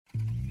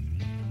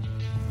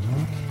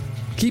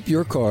Keep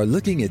your car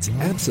looking its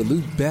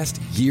absolute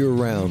best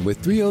year-round with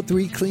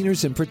 303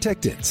 cleaners and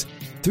protectants.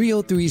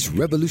 303's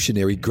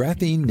revolutionary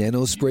graphene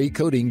nano spray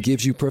coating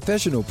gives you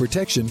professional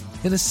protection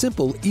in a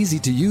simple,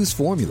 easy-to-use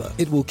formula.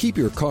 It will keep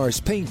your car's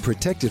paint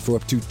protected for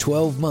up to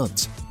 12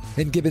 months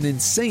and give an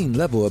insane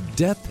level of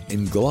depth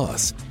and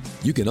gloss.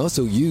 You can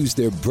also use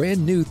their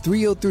brand new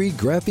 303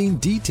 graphene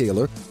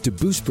detailer to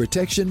boost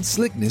protection,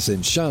 slickness,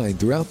 and shine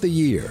throughout the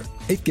year.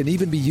 It can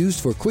even be used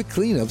for quick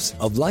cleanups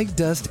of light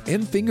dust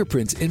and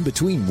fingerprints in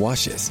between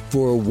washes.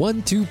 For a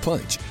 1-2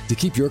 punch to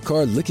keep your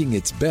car looking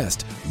its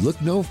best,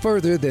 look no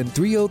further than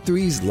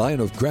 303's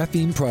line of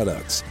graphene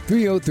products.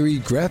 303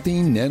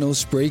 graphene nano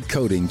spray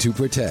coating to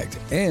protect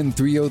and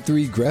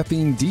 303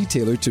 graphene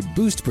detailer to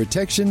boost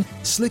protection,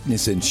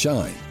 slickness, and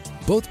shine.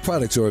 Both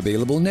products are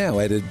available now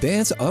at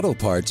Advance Auto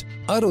Parts,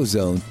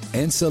 AutoZone,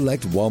 and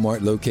select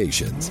Walmart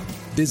locations.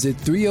 Visit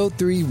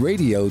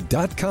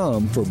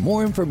 303radio.com for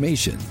more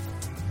information.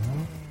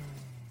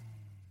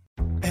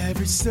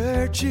 Every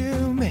search you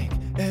make,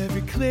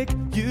 every click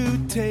you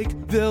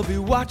take, they'll be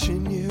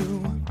watching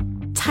you.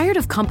 Tired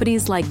of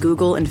companies like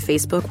Google and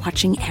Facebook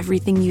watching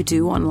everything you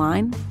do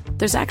online?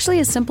 There's actually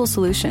a simple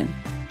solution.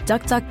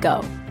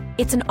 DuckDuckGo.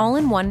 It's an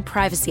all-in-one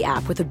privacy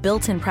app with a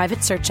built-in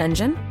private search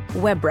engine,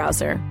 web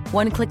browser,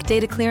 one-click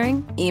data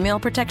clearing, email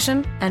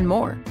protection, and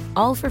more,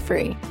 all for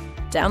free.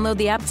 Download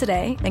the app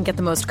today and get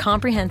the most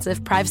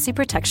comprehensive privacy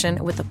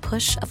protection with the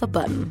push of a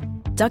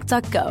button.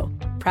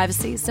 DuckDuckGo.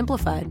 Privacy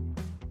simplified.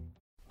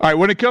 All right,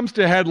 when it comes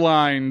to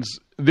headlines,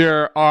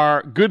 there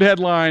are good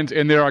headlines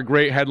and there are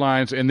great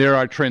headlines and there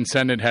are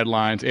transcendent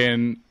headlines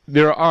and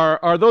there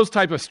are those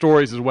type of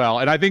stories as well.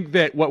 And I think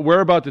that what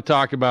we're about to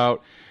talk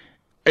about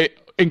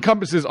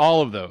encompasses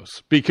all of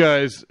those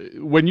because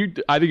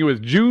I think it was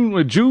June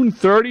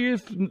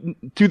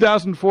 30th,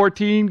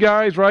 2014,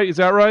 guys, right? Is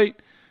that right?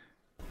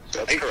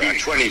 That's correct.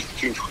 20,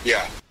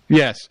 yeah.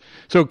 Yes.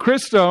 So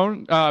Chris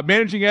Stone,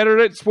 managing editor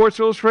at Sports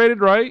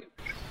Illustrated, right?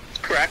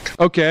 Correct.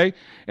 Okay.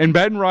 And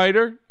Ben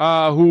Reiter,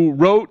 who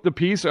wrote the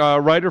piece,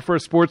 writer for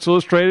Sports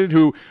Illustrated,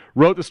 who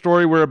wrote the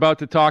story we're about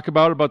to talk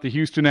about the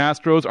Houston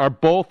Astros, are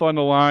both on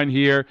the line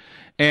here.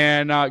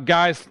 And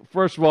guys,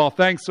 first of all,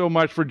 thanks so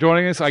much for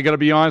joining us. I got to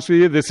be honest with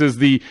you, this is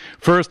the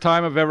first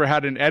time I've ever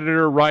had an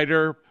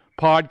editor-writer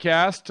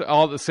podcast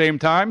all at the same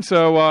time,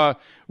 so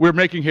we're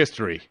making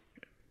history.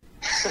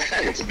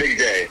 It's a big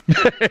day.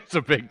 It's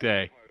a big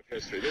day.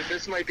 History.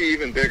 This might be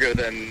even bigger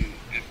than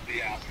if the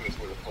Astros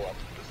were to pull up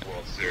this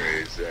World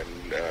Series and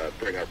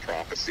bring our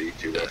prophecy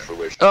to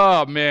fruition.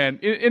 Oh man,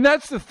 and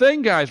that's the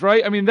thing, guys,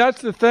 right? I mean,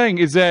 that's the thing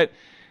is that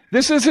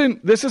this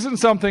isn't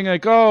something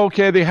like, oh,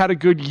 okay, they had a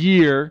good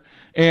year.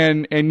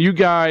 And you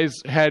guys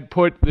had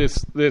put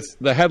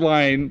the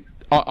headline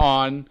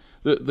on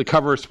the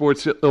cover of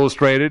Sports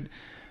Illustrated,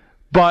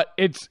 but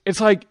it's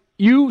like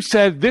you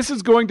said this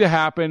is going to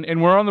happen,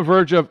 and we're on the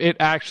verge of it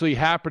actually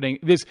happening.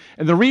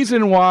 And the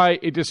reason why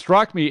it just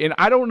struck me, and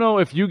I don't know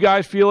if you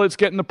guys feel it's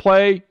getting the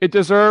play it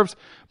deserves,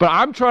 but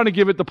I'm trying to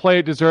give it the play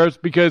it deserves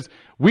because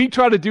we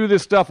try to do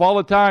this stuff all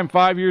the time,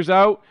 5 years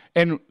out,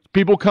 and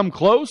people come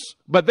close,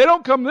 but they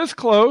don't come this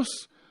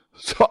close.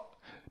 So.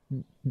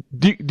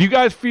 Do you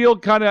guys feel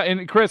kind of,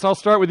 and Chris, I'll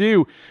start with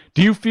you.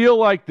 Do you feel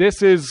like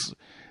this is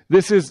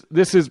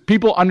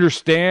people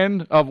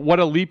understand of what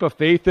a leap of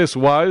faith this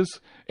was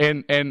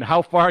and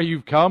how far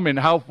you've come and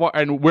how far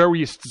and where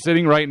we're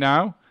sitting right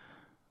now?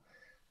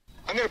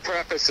 I'm going to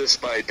preface this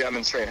by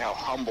demonstrating how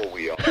humble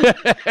we are.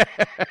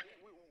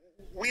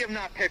 We have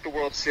not picked a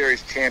World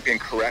Series champion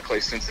correctly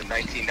since the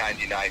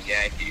 1999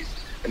 Yankees.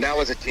 And that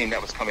was a team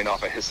that was coming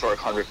off a historic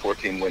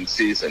 114-win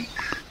season.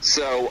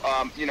 So,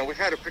 we've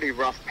had a pretty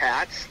rough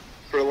patch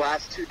for the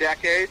last 2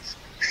 decades,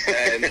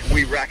 and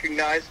we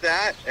recognize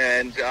that.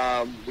 And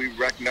we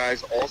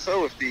recognize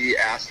also if the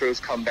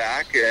Astros come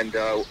back and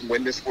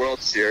win this World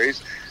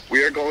Series,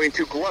 we are going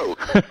to gloat.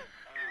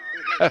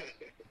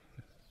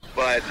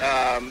 But,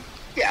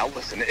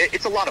 listen,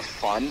 it's a lot of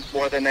fun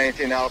more than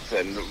anything else.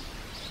 And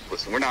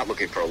listen, we're not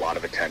looking for a lot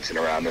of attention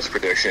around this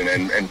prediction,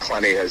 and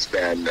plenty has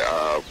been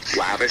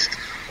lavished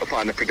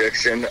upon the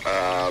prediction.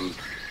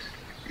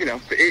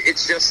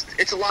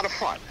 It's a lot of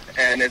fun,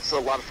 and it's a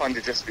lot of fun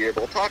to just be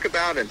able to talk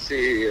about and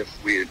see if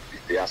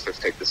the Astros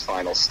take this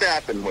final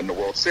step and win the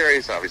World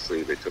Series.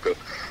 Obviously, they took a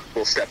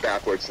little step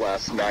backwards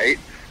last night,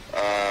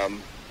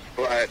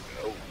 but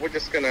we're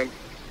just going to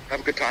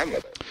have a good time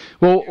with it.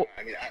 Well,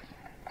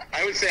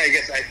 I would say,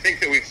 I think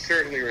that we've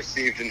certainly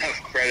received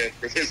enough credit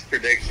for this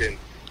prediction.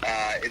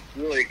 It's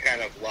really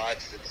kind of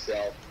lodged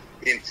itself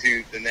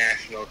into the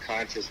national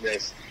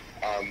consciousness.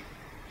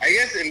 I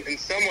guess in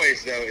some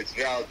ways, though, it's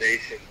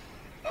validation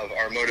of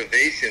our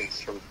motivations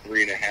from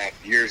 3.5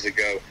 years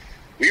ago.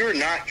 We were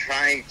not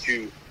trying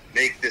to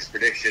make this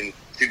prediction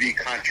to be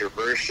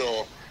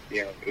controversial.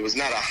 It was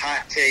not a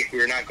hot take. We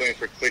were not going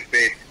for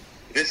clickbait.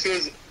 This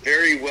was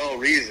very well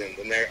reasoned.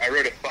 And I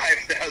wrote a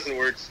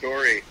 5,000-word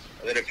story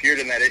that appeared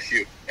in that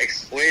issue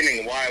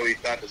explaining why we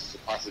thought this was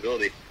a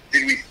possibility.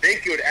 Did we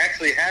think it would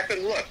actually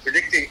happen? Look,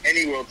 predicting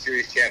any World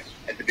Series champ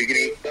at the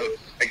beginning of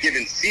a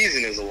given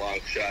season is a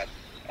long shot.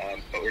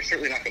 but we're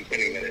certainly not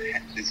complaining that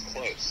it is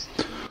close.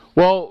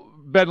 Well,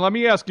 Ben, let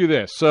me ask you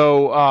this.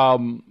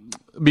 So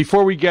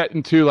before we get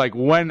into like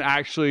when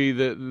actually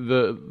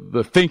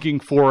the thinking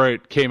for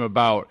it came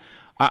about,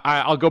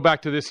 I'll go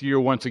back to this year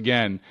once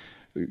again.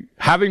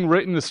 Having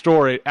written the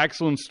story,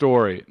 excellent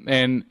story,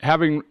 and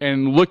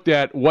looked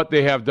at what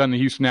they have done, the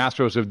Houston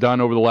Astros have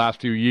done over the last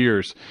few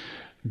years,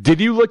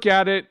 did you look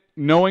at it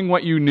knowing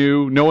what you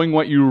knew, knowing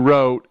what you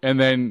wrote, and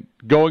then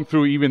going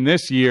through even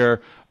this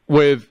year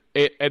with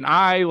an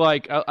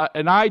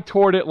eye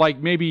toward it like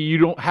maybe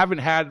you haven't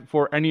had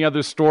for any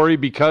other story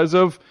because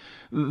of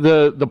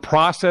the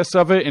process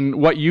of it and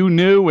what you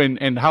knew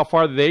and how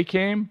far they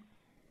came?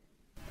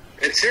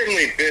 It's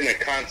certainly been a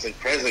constant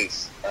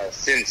presence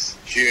since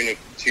June of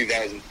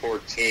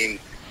 2014,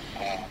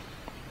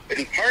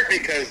 in part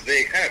because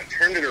they kind of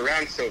turned it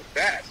around so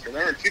fast.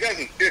 Remember, in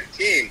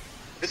 2015,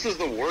 this was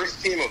the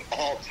worst team of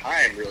all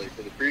time, really,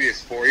 for the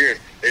previous 4 years.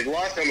 They'd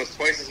lost almost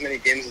twice as many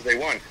games as they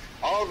won.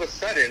 All of a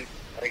sudden,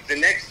 like the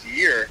next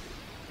year,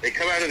 they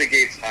come out of the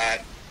gates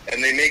hot,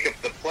 and they make up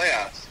the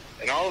playoffs.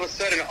 And all of a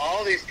sudden,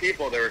 all these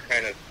people that were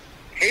kind of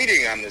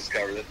hating on this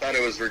cover, that thought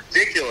it was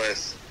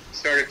ridiculous,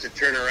 started to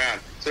turn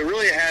around. So it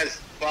really has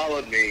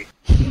followed me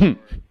for the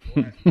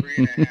last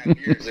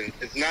 3.5 years, and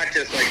it's not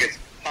just like it's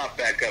popped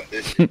back up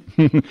this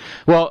year.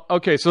 Well,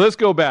 okay, so let's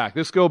go back.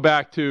 Let's go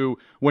back to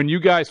when you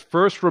guys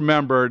first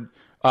remembered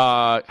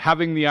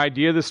having the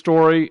idea of the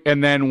story,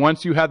 and then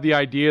once you had the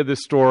idea of the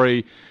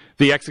story,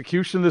 the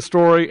execution of the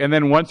story, and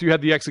then once you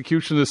had the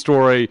execution of the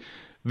story,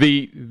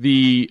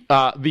 the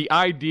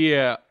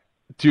idea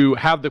to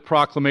have the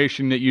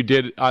proclamation that you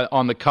did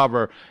on the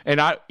cover.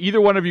 And either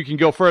one of you can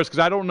go first, because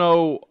I don't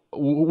know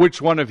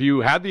which one of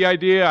you had the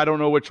idea. I don't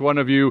know which one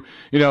of you,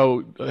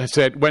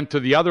 went to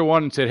the other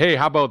one and said, hey,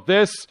 how about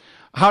this?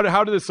 How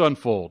did this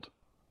unfold?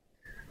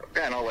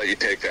 Ben, I'll let you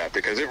take that,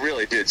 because it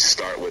really did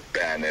start with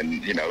Ben.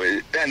 And,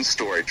 Ben's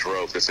story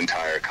drove this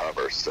entire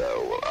cover.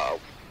 So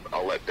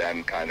I'll let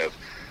Ben kind of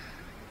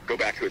go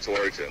back to its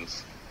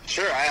origins.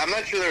 Sure. I'm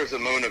not sure there was a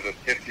moment of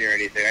epiphany or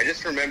anything. I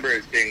just remember it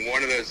as being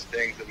one of those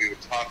things that we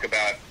would talk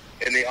about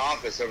in the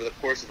office over the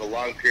course of a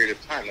long period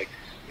of time. Like,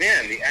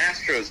 man, the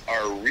Astros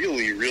are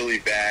really, really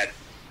bad.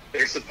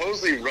 They're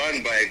supposedly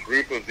run by a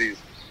group of these,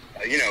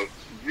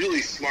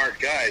 really smart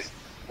guys.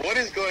 What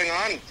is going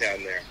on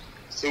down there?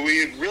 So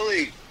we would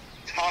really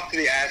talk to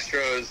the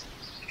Astros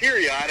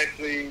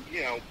periodically.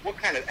 What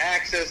kind of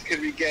access could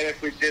we get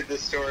if we did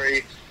this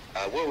story?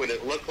 What would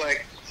it look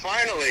like?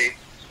 Finally,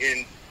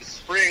 in the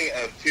spring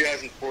of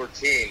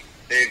 2014,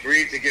 they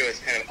agreed to give us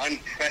kind of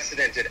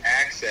unprecedented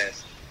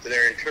access to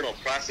their internal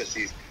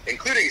processes,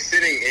 including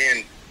sitting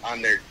in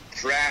on their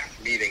draft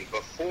meeting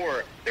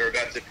before they're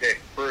about to pick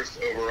first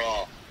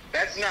overall.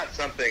 That's not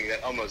something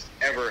that almost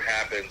ever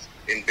happens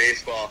in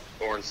baseball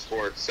or in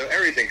sports. So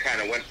everything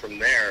kind of went from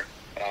there.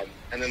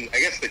 And then I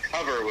guess the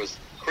cover was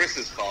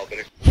Chris's call, but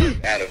it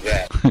was out of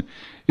that.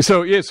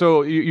 So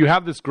you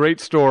have this great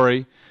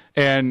story.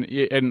 And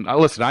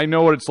listen, I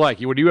know what it's like.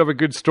 When you have a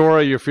good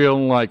story, you're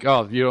feeling like,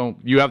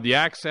 you have the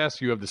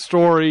access, you have the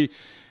story.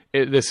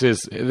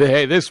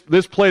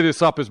 Let's play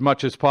this up as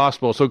much as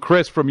possible. So,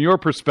 Chris, from your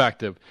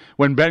perspective,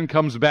 when Ben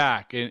comes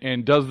back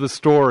and does the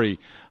story,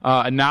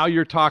 and now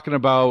you're talking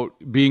about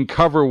being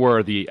cover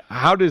worthy,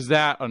 how does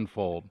that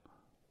unfold?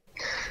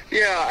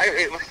 Yeah,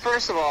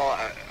 first of all,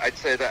 I'd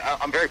say that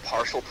I'm very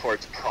partial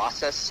towards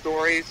process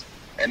stories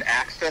and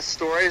access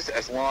stories,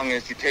 as long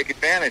as you take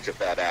advantage of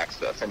that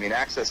access. I mean,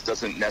 access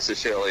doesn't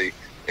necessarily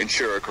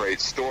ensure a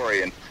great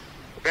story, and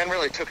Ben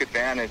really took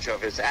advantage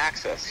of his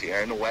access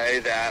here in a way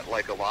that,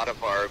 like a lot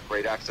of our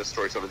great access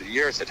stories over the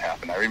years, had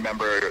happened. I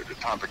remember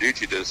Tom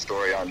Perducci did a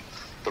story on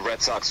the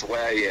Red Sox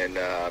way in,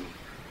 I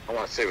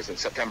want to say it was in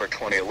September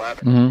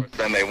 2011. Mm-hmm.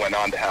 Then they went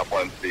on to have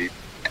one of the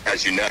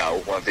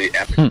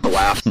epic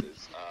collapses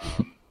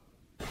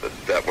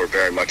that were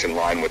very much in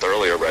line with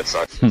earlier Red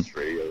Sox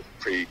history,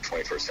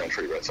 pre-21st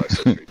century Red Sox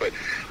history. But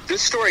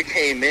this story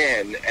came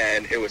in,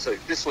 and he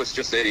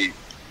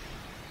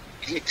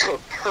took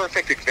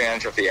perfect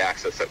advantage of the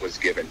access that was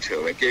given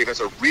to him. It gave us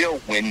a real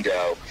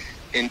window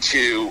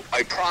into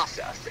a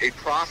process. The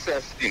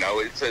process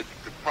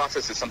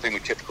is something we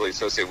typically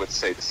associate with,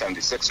 say, the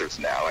 76ers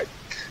now. It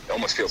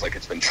almost feels like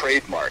it's been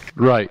trademarked.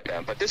 Right.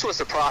 But this was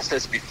the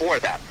process before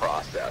that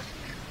process.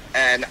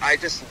 And I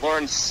just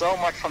learned so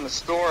much from the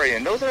story.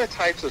 And those are the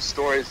types of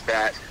stories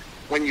that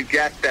when you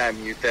get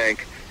them, you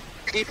think,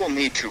 people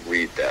need to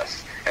read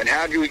this. And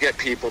how do we get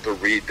people to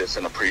read this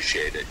and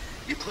appreciate it?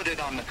 You put it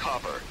on the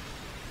cover.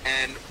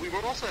 And we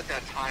were also at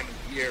that time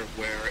of year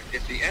where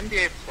if the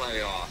NBA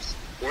playoffs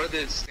or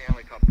the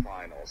Stanley Cup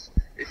Finals,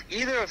 if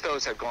either of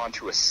those had gone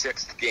to a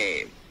sixth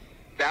game,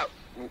 that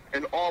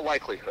in all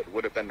likelihood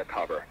would have been the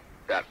cover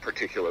that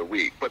particular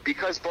week. But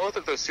because both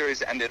of those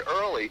series ended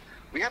early,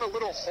 we had a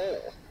little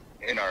hole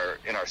in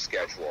our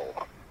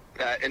schedule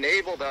that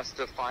enabled us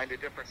to find a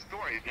different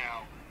story.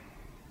 Now,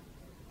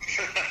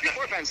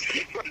 before Ben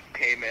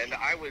came in,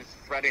 I was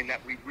fretting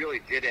that we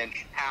really didn't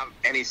have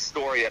any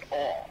story at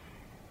all.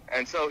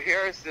 And so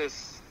here's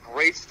this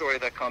great story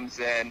that comes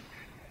in,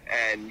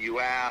 and you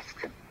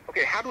ask,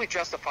 okay, how do we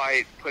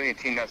justify putting a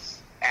team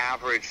that's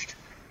averaged,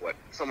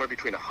 somewhere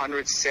between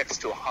 106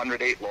 to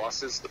 108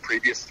 losses the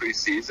previous 3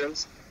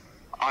 seasons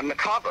on the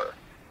cover?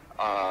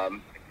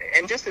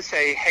 And just to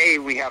say, hey,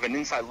 we have an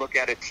inside look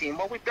at a team,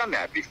 well, we've done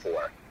that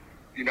before.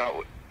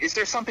 Is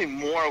there something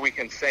more we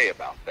can say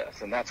about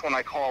this? And that's when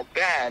I called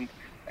Ben,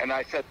 and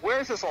I said, where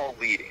is this all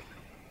leading?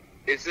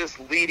 Is this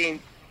leading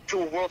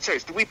to a World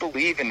Series? Do we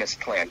believe in this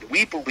plan? Do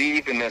we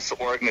believe in this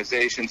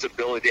organization's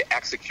ability to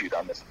execute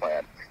on this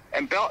plan?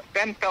 And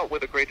Ben felt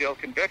with a great deal of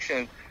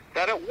conviction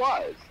that it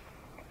was.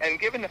 And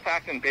given the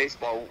fact in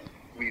baseball,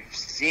 we've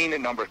seen a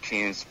number of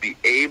teams be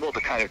able to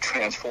kind of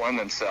transform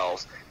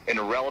themselves in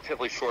a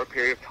relatively short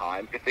period of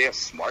time if they have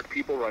smart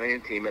people running a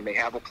team and they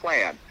have a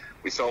plan.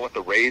 We saw what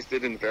the Rays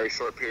did in a very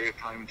short period of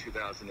time in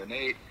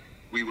 2008.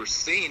 We were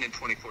seeing in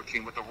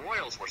 2014 what the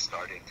Royals were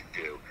starting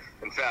to do.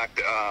 In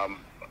fact,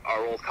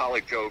 our old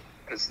colleague Joe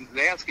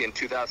Znansky in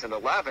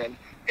 2011,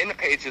 in the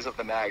pages of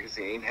the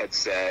magazine, had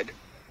said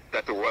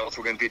that the Royals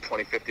were going to be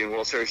 2015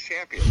 World Series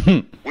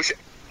champions, which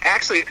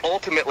actually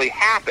ultimately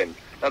happened.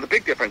 Now, the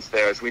big difference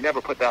there is we never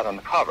put that on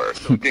the cover,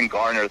 so it didn't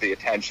garner the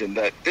attention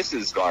that this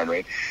is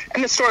garnering.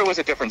 And the story was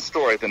a different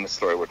story than the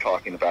story we're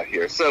talking about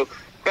here. So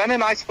Ben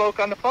and I spoke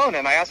on the phone,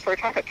 and I asked for a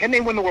time. Can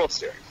they win the World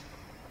Series?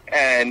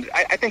 And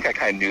I think I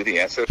kind of knew the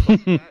answer.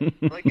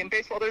 Like in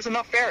baseball, there's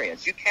enough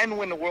variance. You can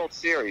win the World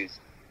Series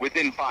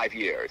within 5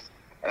 years.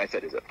 And I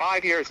said, is it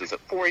 5 years? Is it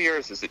 4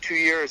 years? Is it 2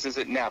 years? Is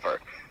it never?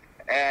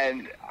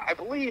 And I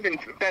believe in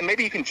Ben,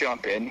 maybe you can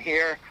jump in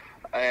here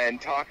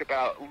and talk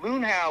about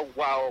Luhnow,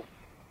 while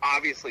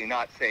obviously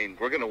not saying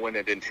we're going to win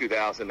it in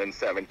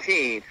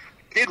 2017,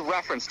 did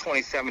reference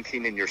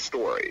 2017 in your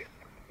story.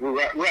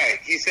 Right.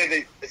 He said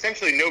that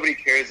essentially nobody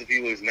cares if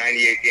you lose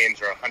 98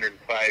 games or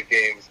 105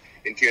 games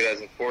in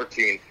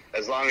 2014,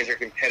 as long as you're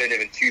competitive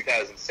in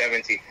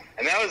 2017.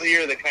 And that was a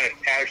year that kind of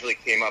casually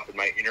came up in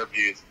my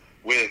interviews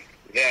with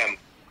them.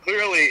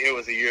 Clearly, it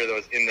was a year that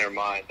was in their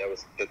mind,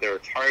 that they were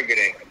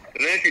targeting.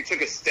 And then if you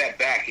took a step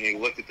back and you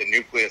looked at the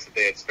nucleus that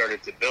they had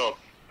started to build,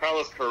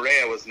 Carlos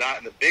Correa was not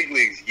in the big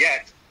leagues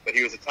yet, but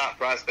he was a top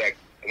prospect.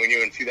 And we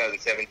knew in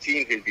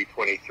 2017 he would be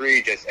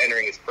 23, just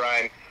entering his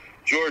prime.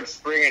 George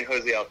Springer and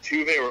Jose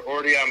Altuve were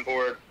already on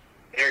board.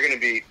 They're going to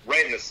be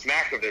right in the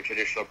smack of their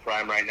traditional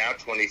prime right now,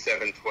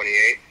 27,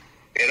 28.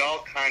 It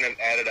all kind of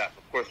added up.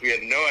 Of course, we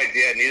had no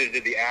idea, neither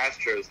did the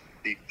Astros,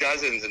 the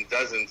dozens and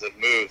dozens of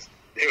moves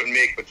they would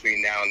make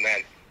between now and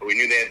then. But we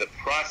knew they had the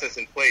process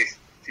in place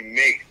to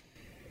make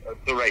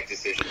the right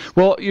decisions.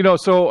 Well,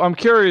 so I'm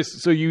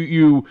curious. So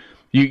you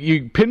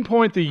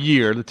pinpoint the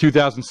year, the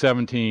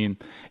 2017,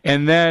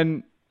 and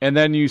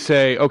then you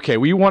say, okay,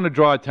 we want to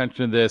draw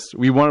attention to this.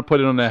 We want to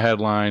put it on the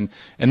headline.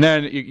 And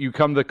then you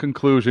come to the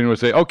conclusion and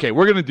say, okay,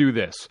 we're going to do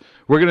this.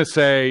 We're going to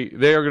say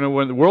they are going to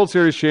win the World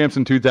Series champs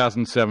in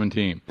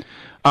 2017.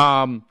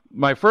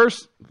 My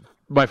first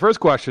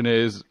question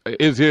is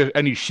there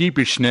any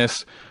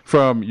sheepishness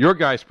from your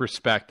guys'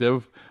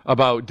 perspective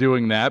about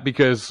doing that?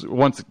 Because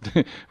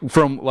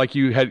from like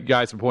you had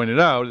guys pointed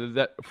out,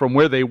 that from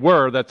where they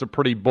were, that's a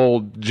pretty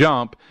bold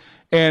jump.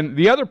 And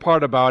the other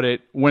part about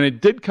it, when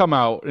it did come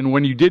out and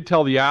when you did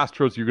tell the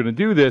Astros you're going to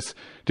do this,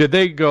 did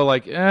they go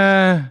like,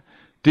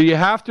 do you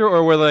have to?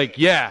 Or were they like,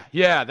 yeah,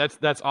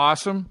 that's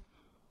awesome?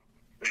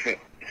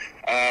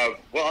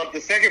 Well,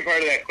 the second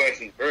part of that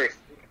question first,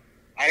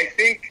 I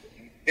think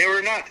they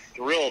were not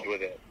thrilled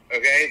with it,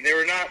 okay? They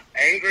were not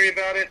angry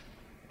about it,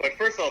 but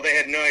first of all, they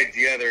had no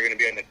idea they were going to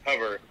be on the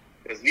cover,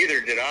 because neither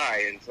did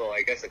I until,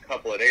 I guess, a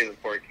couple of days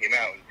before it came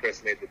out and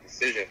Chris made the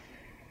decision.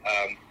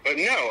 But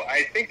no,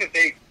 I think that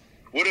they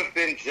would have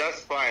been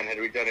just fine had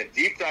we done a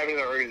deep dive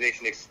into the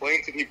organization,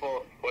 explained to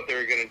people what they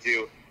were going to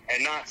do,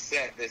 and not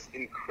set this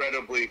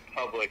incredibly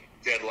public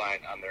deadline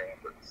on their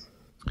efforts.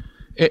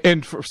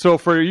 And so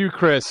for you,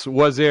 Chris,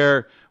 was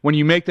there, when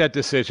you make that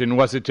decision,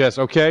 was it just,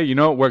 okay,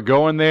 we're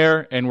going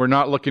there and we're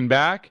not looking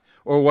back?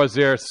 Or was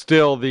there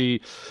still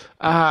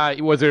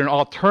was there an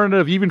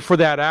alternative even for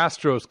that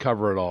Astros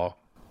cover at all?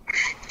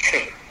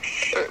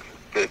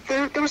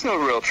 There was no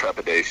real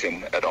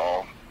trepidation at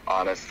all,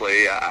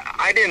 honestly.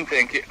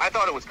 I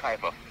thought it was kind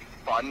of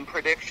a fun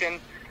prediction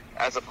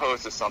as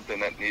opposed to something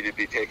that needed to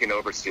be taken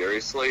over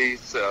seriously.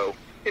 So,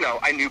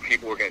 I knew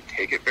people were going to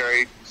take it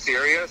very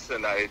serious,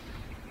 and I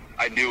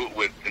knew it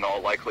would, in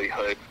all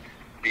likelihood,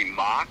 be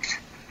mocked.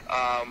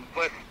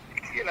 But,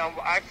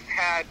 I've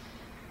had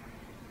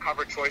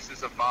cover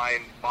choices of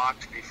mine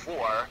mocked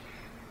before,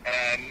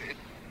 and it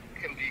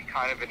can be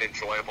kind of an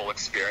enjoyable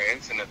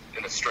experience in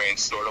a strange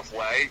sort of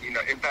way.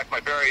 In fact,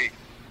 my very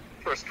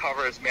first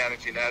cover as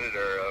managing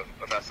editor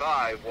of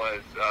SI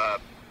was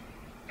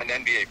an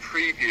NBA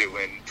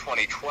preview in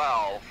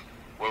 2012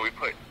 where we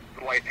put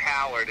Dwight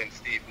Howard and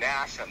Steve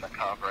Nash on the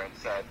cover and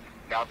said,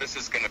 now this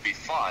is going to be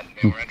fun.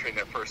 They were entering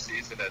their first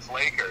season as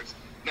Lakers.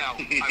 Now,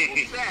 I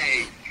will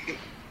say,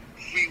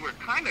 we were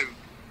kind of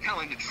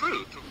telling the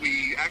truth.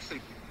 We actually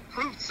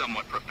proved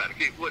somewhat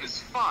prophetic. It was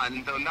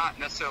fun, though not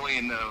necessarily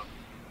in the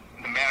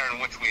manner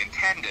in which we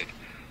intended.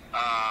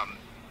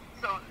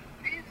 So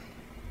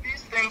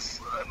these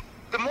things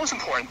the most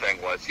important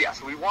thing was,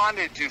 yes, we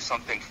wanted to do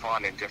something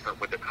fun and different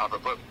with the cover,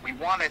 but we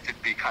wanted to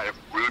be kind of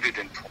rooted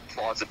in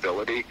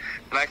plausibility.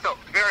 And I felt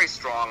very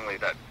strongly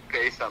that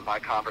based on my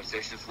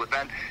conversations with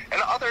Ben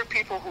and other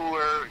people who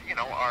are,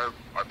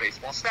 our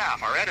baseball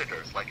staff, our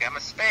editors, like Emma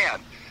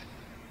Spann,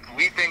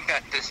 we think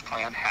that this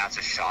plan has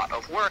a shot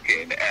of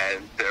working.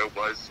 And there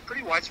was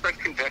pretty widespread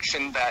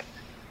conviction that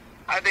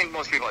I think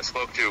most people I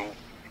spoke to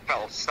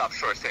fell stop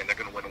short saying they're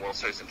going to win the World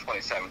Series in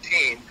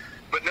 2017.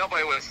 But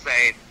nobody was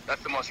saying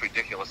that's the most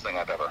ridiculous thing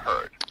I've ever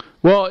heard.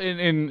 Well,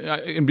 in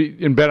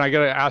Ben, I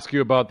got to ask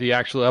you about the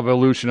actual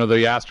evolution of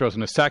the Astros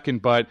in a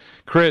second. But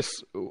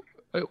Chris,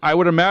 I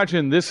would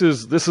imagine this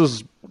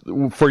is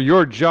for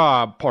your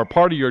job or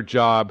part of your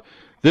job.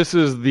 This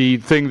is the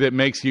thing that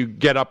makes you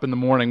get up in the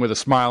morning with a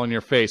smile on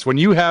your face. When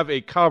you have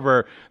a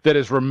cover that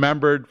is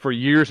remembered for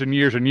years and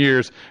years and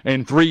years,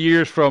 and 3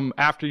 years from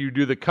after you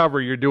do the cover,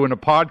 you're doing a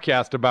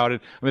podcast about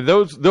it. I mean,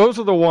 those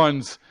are the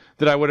ones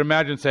that I would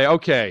imagine say,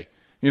 okay,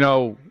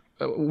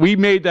 we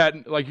made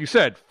that, like you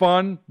said,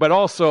 fun, but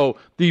also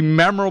the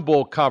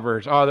memorable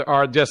covers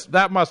are just,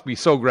 that must be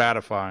so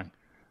gratifying.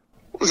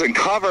 Listen,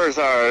 covers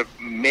are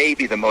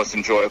maybe the most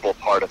enjoyable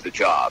part of the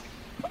job.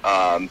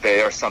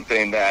 They are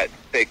something that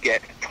they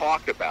get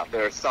talked about.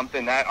 They're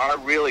something that are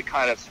really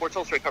kind of, Sports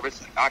Illustrated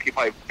covers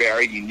occupy a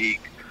very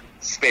unique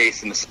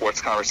space in the sports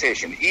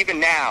conversation.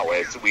 Even now,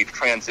 as we've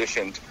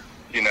transitioned,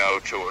 to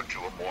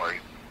a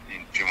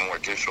more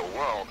digital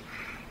world,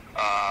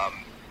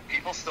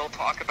 people still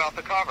talk about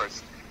the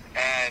covers.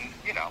 And,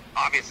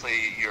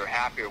 obviously you're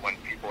happier when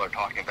people are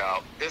talking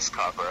about this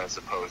cover as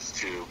opposed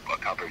to a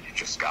cover you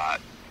just got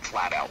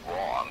flat out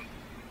wrong.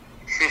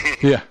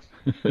 Yeah.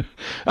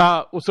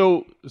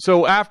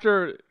 So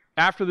after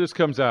this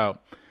comes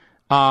out,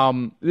 I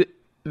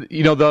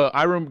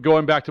remember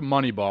going back to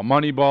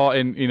Moneyball,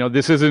 and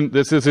this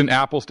isn't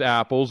apples to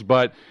apples,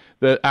 but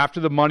after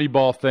the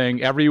Moneyball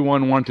thing,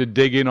 everyone wanted to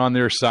dig in on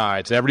their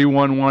sides.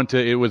 Everyone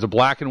it was a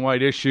black and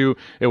white issue.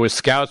 It was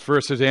scouts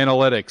versus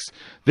analytics.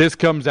 This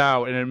comes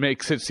out, and it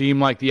makes it seem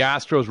like the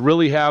Astros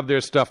really have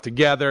their stuff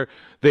together.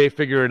 They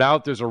figure it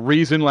out. There's a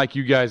reason, like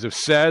you guys have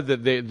said,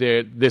 that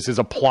this is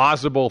a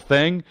plausible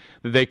thing,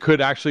 that they could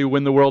actually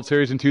win the World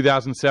Series in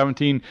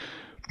 2017.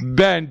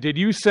 Ben, did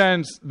you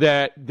sense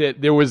that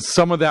there was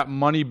some of that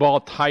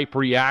Moneyball-type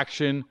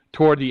reaction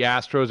toward the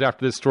Astros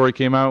after this story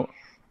came out?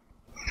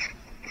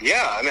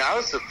 Yeah, I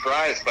was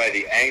surprised by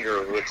the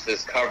anger with which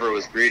this cover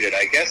was greeted.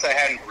 I guess I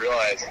hadn't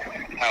realized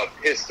how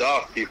pissed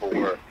off people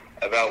were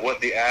about what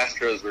the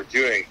Astros were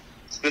doing,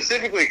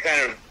 specifically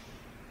kind of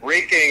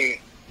breaking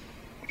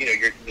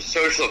your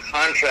social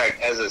contract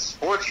as a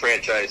sports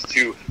franchise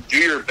to do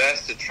your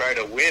best to try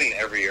to win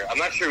every year. I'm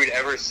not sure we'd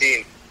ever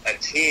seen a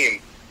team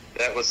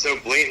that was so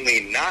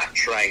blatantly not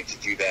trying to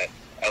do that,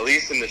 at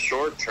least in the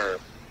short term.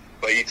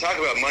 But you talk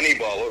about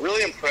Moneyball, what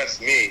really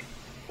impressed me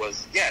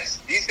was, yes,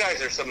 these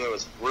guys are some of the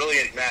most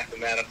brilliant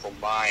mathematical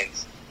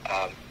minds,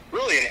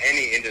 really in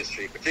any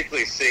industry,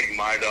 particularly Sig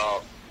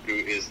Mejdal, who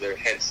is their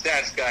head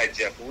stats guy,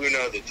 Jeff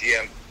Luhnow, the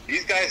GM.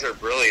 These guys are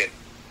brilliant.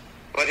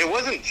 But it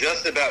wasn't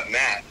just about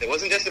math. It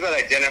wasn't just about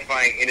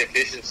identifying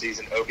inefficiencies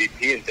in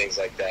OBP and things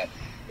like that.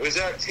 It was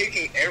about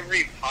taking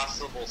every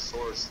possible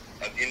source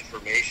of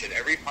information,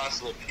 every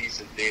possible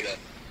piece of data,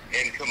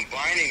 and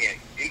combining it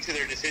into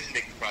their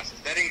decision-making process.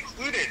 That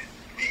included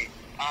the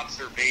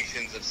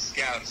observations of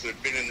scouts who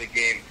had been in the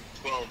game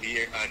 12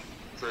 years,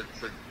 for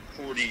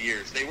 40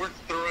 years. They weren't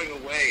throwing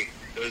away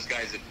those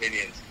guys'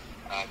 opinions.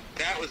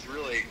 That was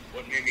really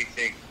what made me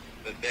think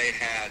that they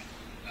had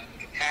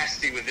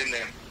capacity within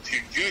them to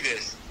do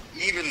this,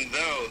 even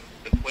though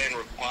the plan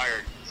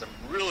required some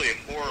really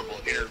horrible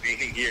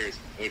intervening years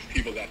in which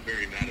people got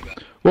very mad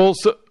about. Well,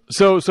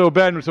 so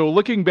Ben,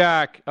 looking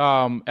back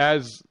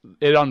as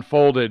it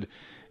unfolded,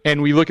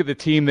 and we look at the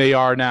team they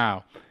are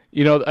now,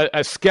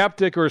 a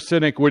skeptic or a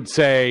cynic would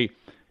say,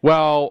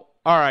 well,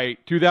 all right,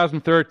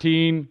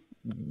 2013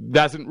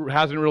 hasn't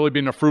really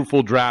been a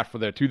fruitful draft for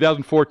them.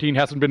 2014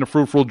 hasn't been a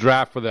fruitful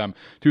draft for them.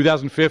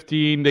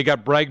 2015, they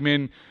got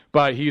Bregman,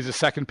 but he's a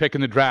second pick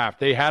in the draft.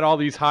 They had all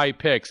these high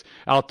picks.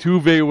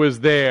 Altuve was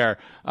there,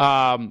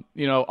 and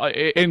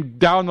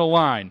down the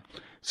line.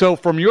 So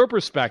from your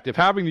perspective,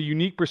 having the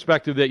unique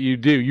perspective that you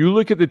do, you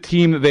look at the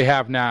team that they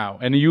have now,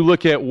 and you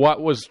look at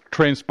what was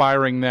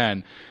transpiring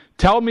then.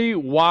 Tell me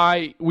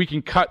why we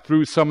can cut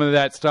through some of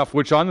that stuff,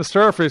 which on the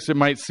surface it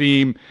might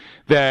seem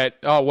that,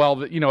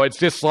 it's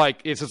just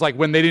like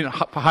when they didn't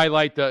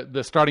highlight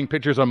the starting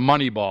pitchers on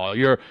Moneyball.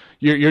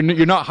 You're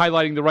not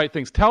highlighting the right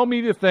things. Tell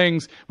me the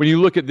things when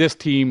you look at this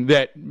team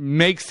that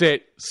makes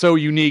it so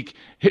unique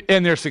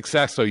and their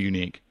success so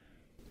unique.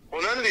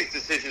 Well, none of these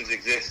decisions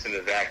exist in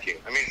a vacuum.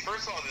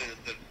 First of all,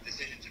 the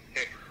decision to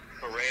pick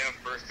Correa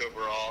first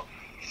overall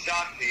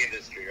shocked the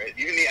industry, right?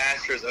 Even the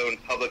Astros' own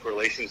public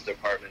relations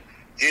department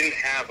didn't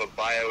have a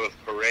bio of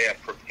Correa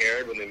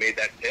prepared when they made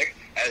that pick,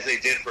 as they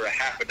did for a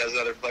half a dozen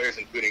other players,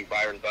 including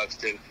Byron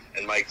Buxton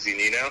and Mike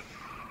Zunino.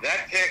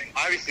 That pick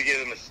obviously gave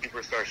them a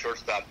superstar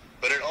shortstop,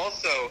 but it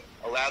also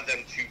allowed them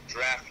to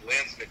draft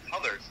Lance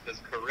McCullers,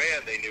 because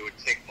Correa, they knew, would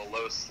take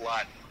below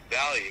slot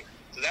value.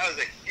 So that was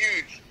a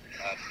huge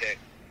pick.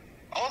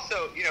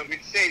 Also,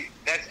 we'd say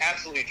that's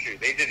absolutely true.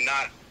 They did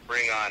not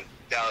bring on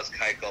Dallas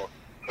Keuchel,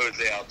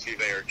 Jose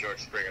Altuve, or George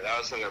Springer. That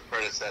was from their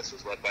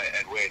predecessors led by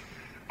Ed Wade.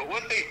 But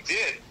what they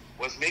did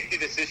was make the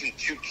decision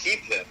to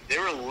keep them. They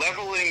were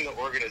leveling the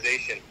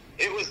organization.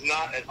 It was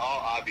not at all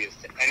obvious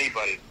to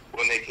anybody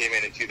when they came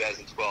in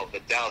 2012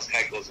 that Dallas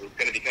Keuchel was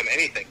going to become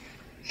anything.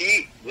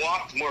 He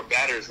walked more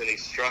batters than he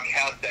struck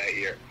out that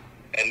year.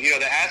 And,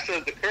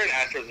 the current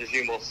Astros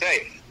regime will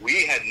say,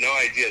 we had no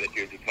idea that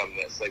he would become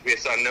this. Like, we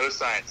saw no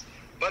signs.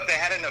 But they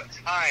had enough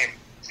time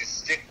to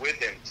stick with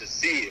him to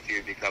see if he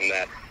would become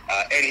that.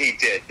 And he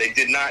did. They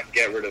did not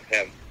get rid of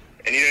him.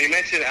 And, you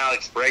mentioned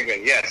Alex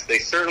Bregman. Yes, they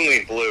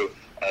certainly blew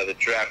the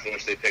draft in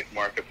which they picked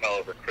Mark Appel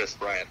over Chris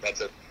Bryant.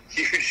 That's a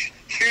huge,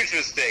 huge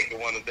mistake,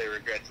 and one that they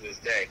regret to this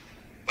day.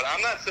 But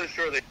I'm not so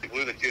sure they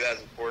blew the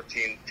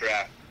 2014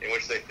 draft in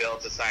which they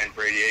failed to sign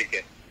Brady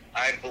Aiken.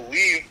 I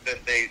believe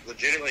that they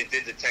legitimately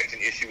did detect an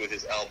issue with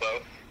his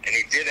elbow, and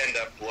he did end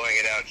up blowing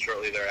it out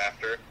shortly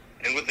thereafter.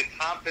 And with the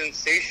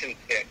compensation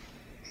pick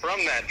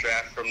from that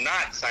draft, from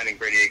not signing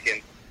Brady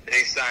Aiken,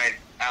 they signed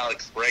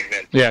Alex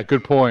Bregman. Yeah,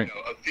 good point.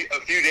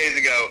 A few days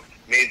ago,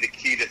 made the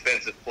key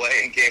defensive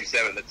play in Game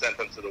 7 that sent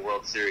them to the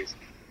World Series.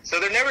 So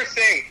they're never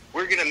saying,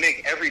 we're going to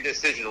make every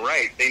decision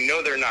right. They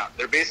know they're not.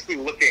 They're basically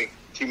looking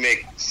to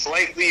make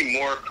slightly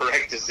more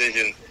correct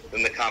decisions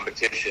than the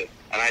competition.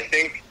 And I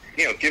think,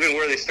 given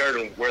where they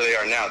started and where they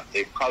are now,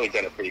 they've probably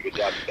done a pretty good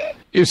job of that.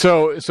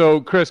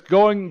 So Chris,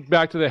 going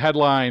back to the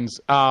headlines,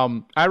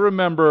 I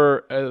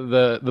remember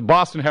the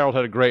Boston Herald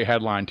had a great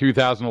headline,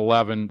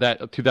 2011,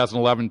 that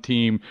 2011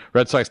 team,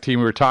 Red Sox team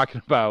we were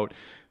talking about,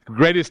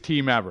 greatest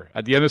team ever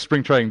at the end of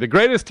spring training, the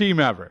greatest team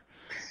ever.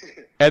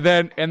 And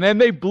then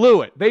they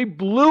blew it. They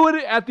blew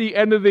it at the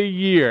end of the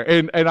year.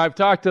 And I've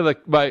talked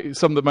to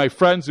some of my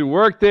friends who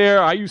worked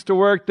there. I used to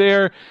work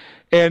there.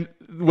 And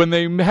when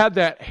they had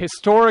that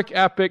historic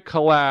epic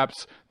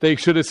collapse, they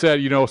should have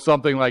said,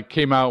 something like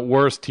came out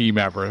worst team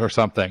ever or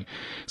something.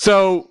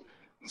 So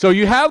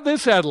you have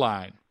this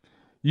headline.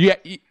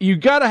 You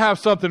got to have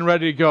something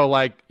ready to go.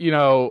 Like,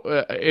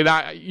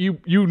 and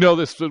you know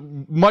this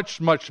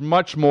much, much,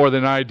 much more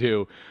than I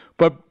do.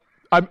 But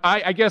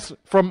I guess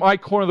from my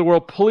corner of the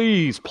world,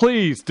 please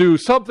do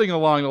something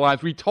along the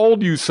lines, we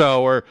told you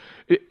so, or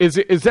is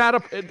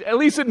that at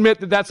least admit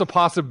that that's a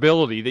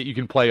possibility that you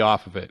can play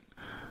off of it.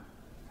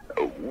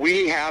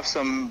 We have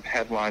some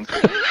headlines. We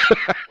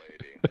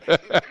have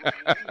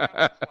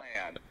a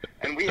plan,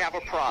 and we have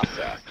a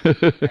process.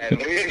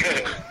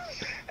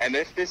 And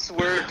if this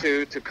were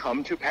to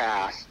come to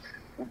pass,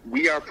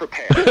 we are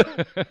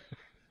prepared.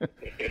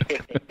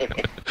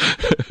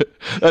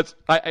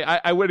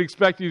 I would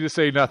expect you to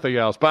say nothing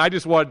else, but I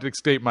just wanted to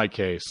state my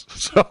case.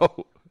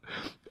 So,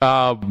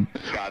 God,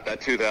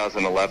 that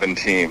 2011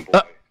 team.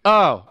 Boy.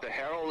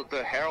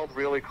 The Herald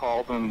really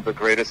called them the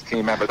greatest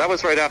team ever. That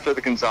was right after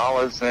the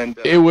Gonzalez and.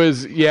 It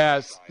was,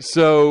 yes.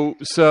 So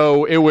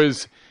it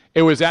was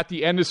at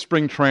the end of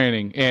spring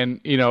training,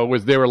 and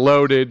they were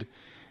loaded.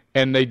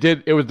 And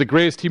it was the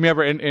greatest team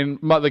ever. And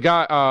the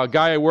guy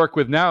I work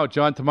with now,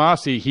 John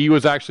Tomasi, he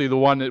was actually the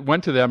one that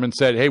went to them and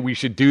said, hey, we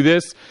should do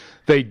this.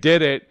 They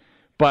did it.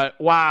 But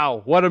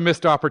wow, what a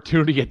missed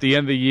opportunity at the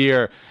end of the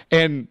year.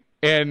 And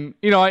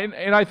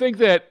I think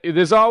that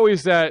there's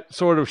always that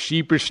sort of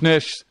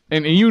sheepishness,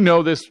 and you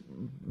know this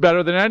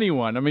better than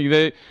anyone. I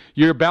mean,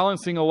 you're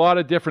balancing a lot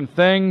of different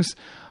things.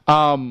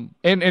 And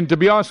to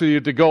be honest with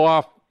you, to go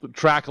off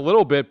track a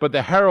little bit, but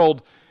the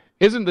Herald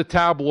isn't the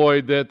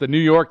tabloid that the New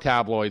York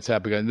tabloids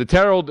have begun. The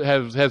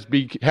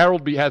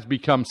Herald has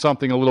become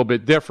something a little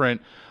bit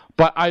different,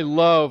 but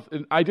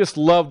I just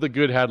love the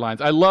good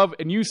headlines.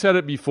 And you said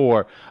it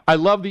before, I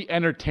love the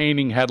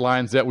entertaining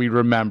headlines that we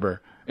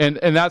remember, and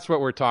that's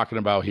what we're talking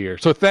about here.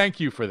 So thank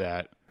you for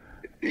that.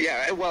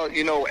 Yeah, well,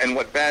 and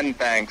what Ben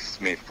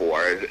thanks me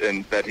for,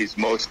 and that he's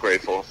most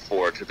grateful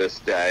for to this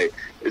day,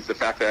 is the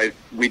fact that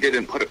we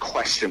didn't put a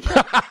question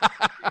mark.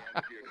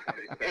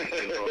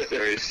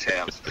 Series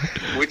champs,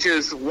 which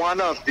is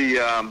one of the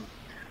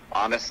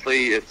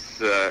honestly, it's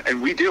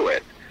and we do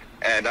it,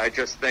 and I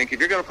just think if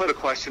you're going to put a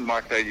question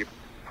mark there, you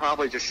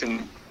probably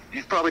shouldn't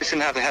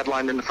have the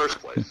headline in the first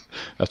place.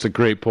 That's a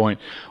great point.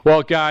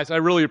 Well, guys, I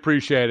really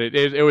appreciate it.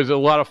 It was a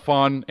lot of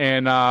fun,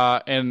 and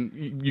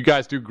you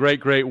guys do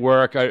great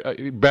work.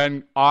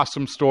 Ben,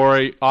 awesome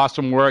story,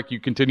 awesome work. You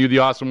continue the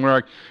awesome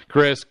work.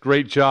 Chris,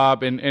 great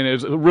job, and it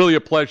was really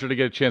a pleasure to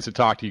get a chance to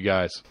talk to you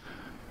guys.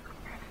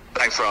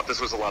 Thanks, Rob. This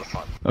was a lot of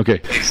fun. Okay.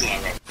 Thanks a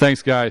lot, Rob.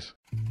 Thanks, guys.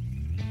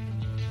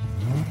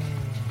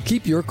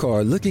 Keep your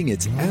car looking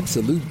its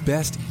absolute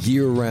best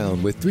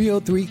year-round with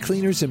 303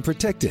 Cleaners and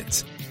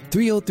Protectants.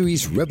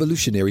 303's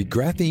revolutionary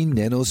graphene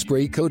nano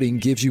spray coating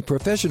gives you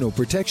professional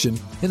protection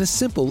in a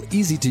simple,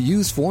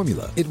 easy-to-use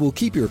formula. It will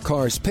keep your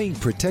car's paint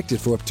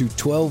protected for up to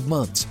 12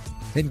 months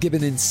and give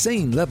an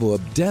insane level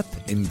of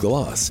depth and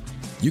gloss.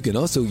 You can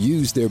also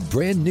use their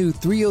brand new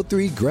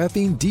 303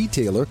 Graphene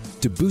Detailer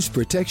to boost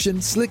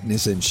protection,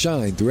 slickness, and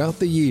shine throughout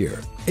the year.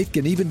 It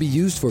can even be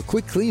used for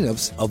quick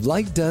cleanups of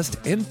light dust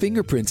and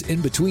fingerprints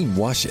in between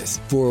washes.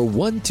 For a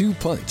 1-2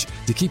 punch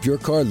to keep your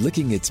car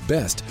looking its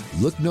best,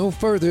 look no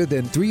further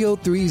than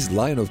 303's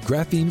line of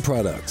graphene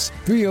products.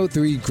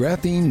 303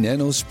 Graphene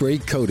Nano Spray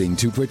Coating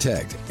to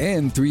protect,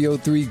 and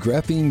 303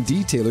 Graphene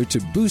Detailer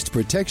to boost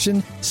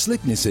protection,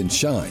 slickness, and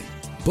shine.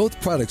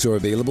 Both products are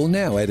available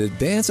now at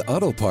Advance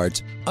Auto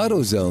Parts,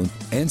 AutoZone,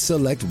 and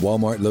select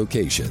Walmart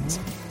locations.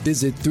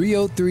 Visit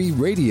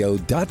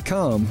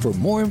 303radio.com for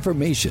more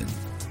information.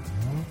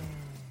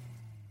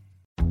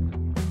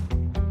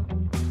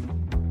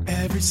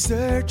 Every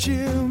search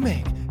you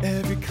make,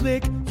 every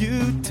click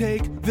you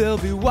take, they'll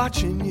be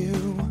watching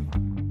you.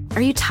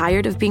 Are you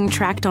tired of being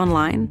tracked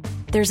online?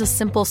 There's a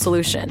simple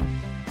solution.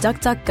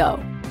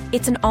 DuckDuckGo.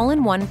 It's an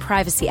all-in-one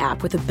privacy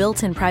app with a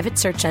built-in private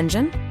search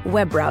engine,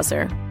 web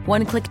browser,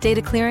 one-click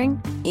data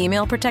clearing,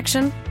 email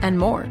protection, and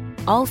more,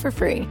 all for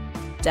free.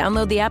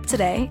 Download the app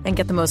today and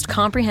get the most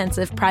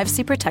comprehensive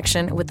privacy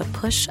protection with the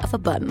push of a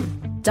button.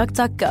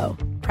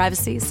 DuckDuckGo.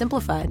 Privacy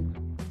simplified.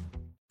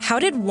 How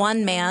did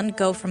one man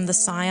go from the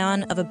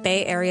scion of a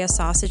Bay Area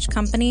sausage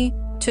company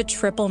to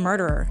triple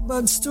murderer?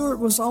 Bud Stewart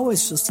was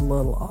always just a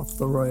little off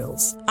the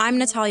rails. I'm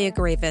Natalia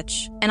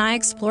Gurevich, and I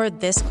explored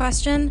this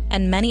question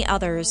and many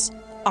others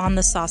on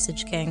The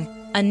Sausage King,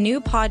 a new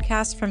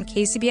podcast from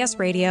KCBS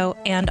Radio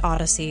and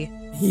Odyssey.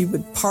 He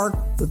would park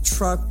the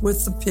truck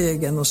with the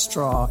pig and the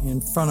straw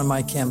in front of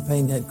my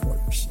campaign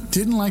headquarters.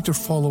 Didn't like to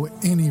follow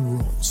any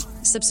rules.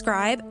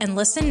 Subscribe and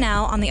listen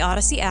now on the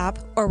Odyssey app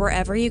or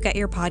wherever you get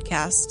your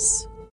podcasts.